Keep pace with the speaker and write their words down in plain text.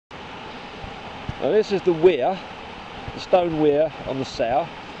Now this is the weir, the stone weir on the Sowe.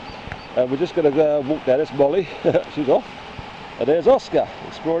 We're just going to walk down. There's Molly, she's off. And there's Oscar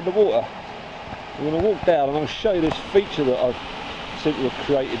exploring the water. We're going to walk down and I'll show you this feature that I've seemed to have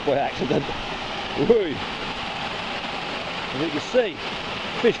created by accident. Whee! And you can see,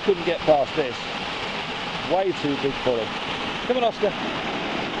 fish couldn't get past this. Way too big for them. Come on, Oscar.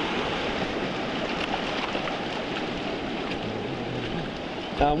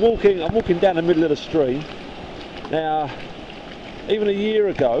 Now I'm walking down the middle of the stream. Now, even a year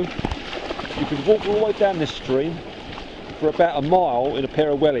ago, you could walk all the way down this stream for about a mile in a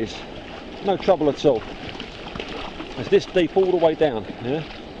pair of wellies. No trouble at all. It's this deep all the way down, yeah?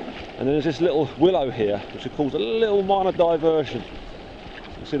 And then there's this little willow here, which is called a little minor diversion.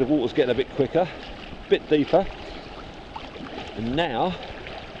 You can see the water's getting a bit quicker, a bit deeper. And now,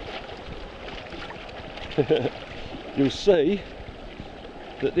 you'll see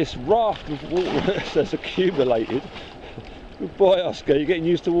that this raft of water has accumulated. Good boy, Oscar, you're getting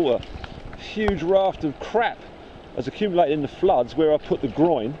used to water. A huge raft of crap has accumulated in the floods where I put the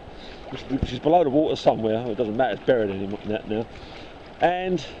groyne, which is below the water somewhere. It doesn't matter, it's buried in that now.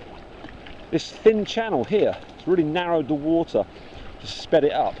 And this thin channel here, it's really narrowed the water, just sped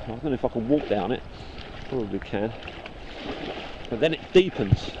it up. I don't know if I can walk down it, probably can. But then it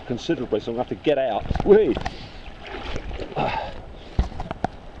deepens considerably, so I'm going to have to get out. Whee!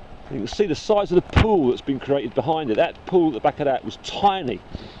 You can see the size of the pool that's been created behind it. That pool at the back of that was tiny,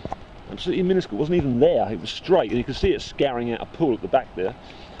 absolutely minuscule. It wasn't even there, it was straight, and you can see it scouring out a pool at the back there.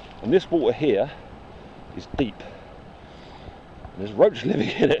 And this water here is deep. And there's roach living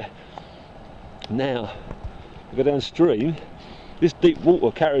in it. Now, we go downstream, this deep water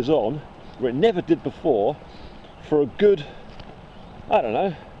carries on where it never did before for a good, I don't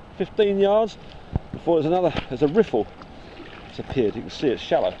know, 15 yards before there's a riffle that's appeared. You can see it's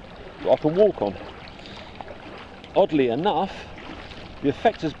shallow, but I can walk on. Oddly enough, the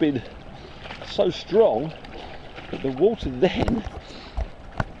effect has been so strong that the water then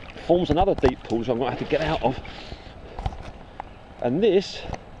forms another deep pool, so I'm going to have to get out of. And this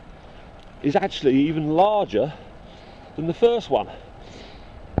is actually even larger than the first one.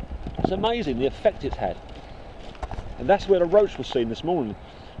 It's amazing the effect it's had. And that's where the roach was seen this morning.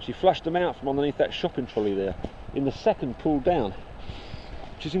 She flushed them out from underneath that shopping trolley there, in the second pool down,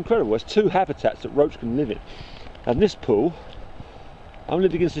 which is incredible. There's two habitats that roach can live in. And this pool only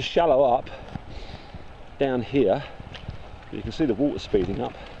begins to shallow up down here. You can see the water speeding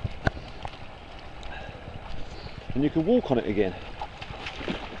up. And you can walk on it again.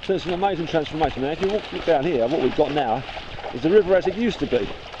 So it's an amazing transformation. Now if you look down here, what we've got now is the river as it used to be.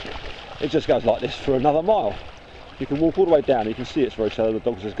 It just goes like this for another mile. You can walk all the way down, you can see it's very shallow, the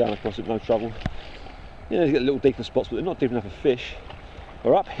dogs are just going across it, no trouble. You know, you get little deeper spots, but they're not deep enough for fish.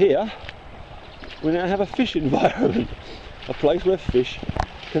 Or up here, we now have a fish environment, a place where fish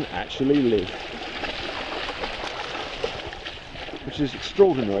can actually live. Which is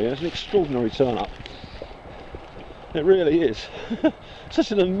extraordinary, it's an extraordinary turn up. It really is.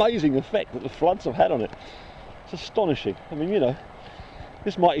 Such an amazing effect that the floods have had on it. It's astonishing. I mean, you know,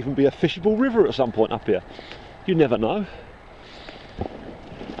 this might even be a fishable river at some point up here. You never know.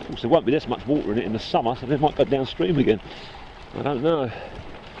 Of course, there won't be this much water in it in the summer, so they might go downstream again. I don't know.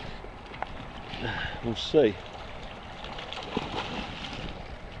 We'll see.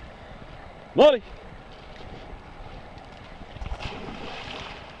 Molly!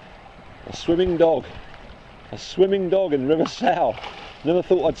 A swimming dog. A swimming dog in River Sowe. Never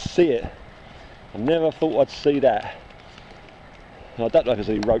thought I'd see it. I never thought I'd see that. I don't know if there's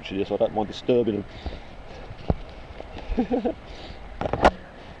any roach in here, so I don't mind disturbing them.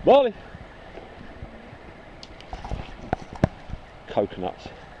 Molly! Coconuts.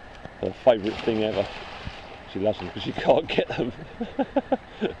 Her favourite thing ever. She loves them because she can't get them.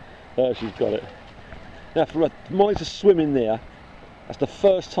 Oh, she's got it. Now for Molly to swim in there, that's the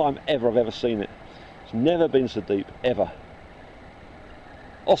first time ever I've ever seen it. It's never been so deep, ever.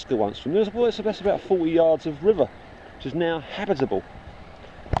 Oscar won't swim. That's about 40 yards of river, which is now habitable.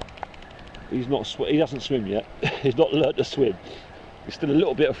 He doesn't swim yet. He's not learnt to swim. He's still a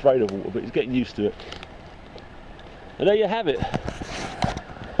little bit afraid of water, but he's getting used to it. And there you have it.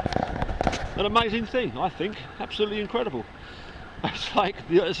 An amazing thing, I think. Absolutely incredible. It's like,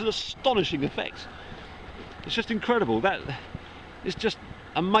 it's an astonishing effect. It's just incredible. It's just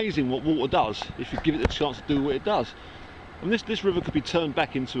amazing what water does if you give it the chance to do what it does. And this river could be turned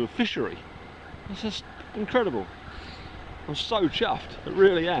back into a fishery. It's just incredible. I'm so chuffed, I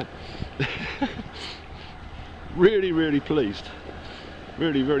really am. Really, really pleased.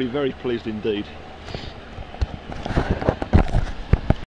 Really, very, very pleased indeed.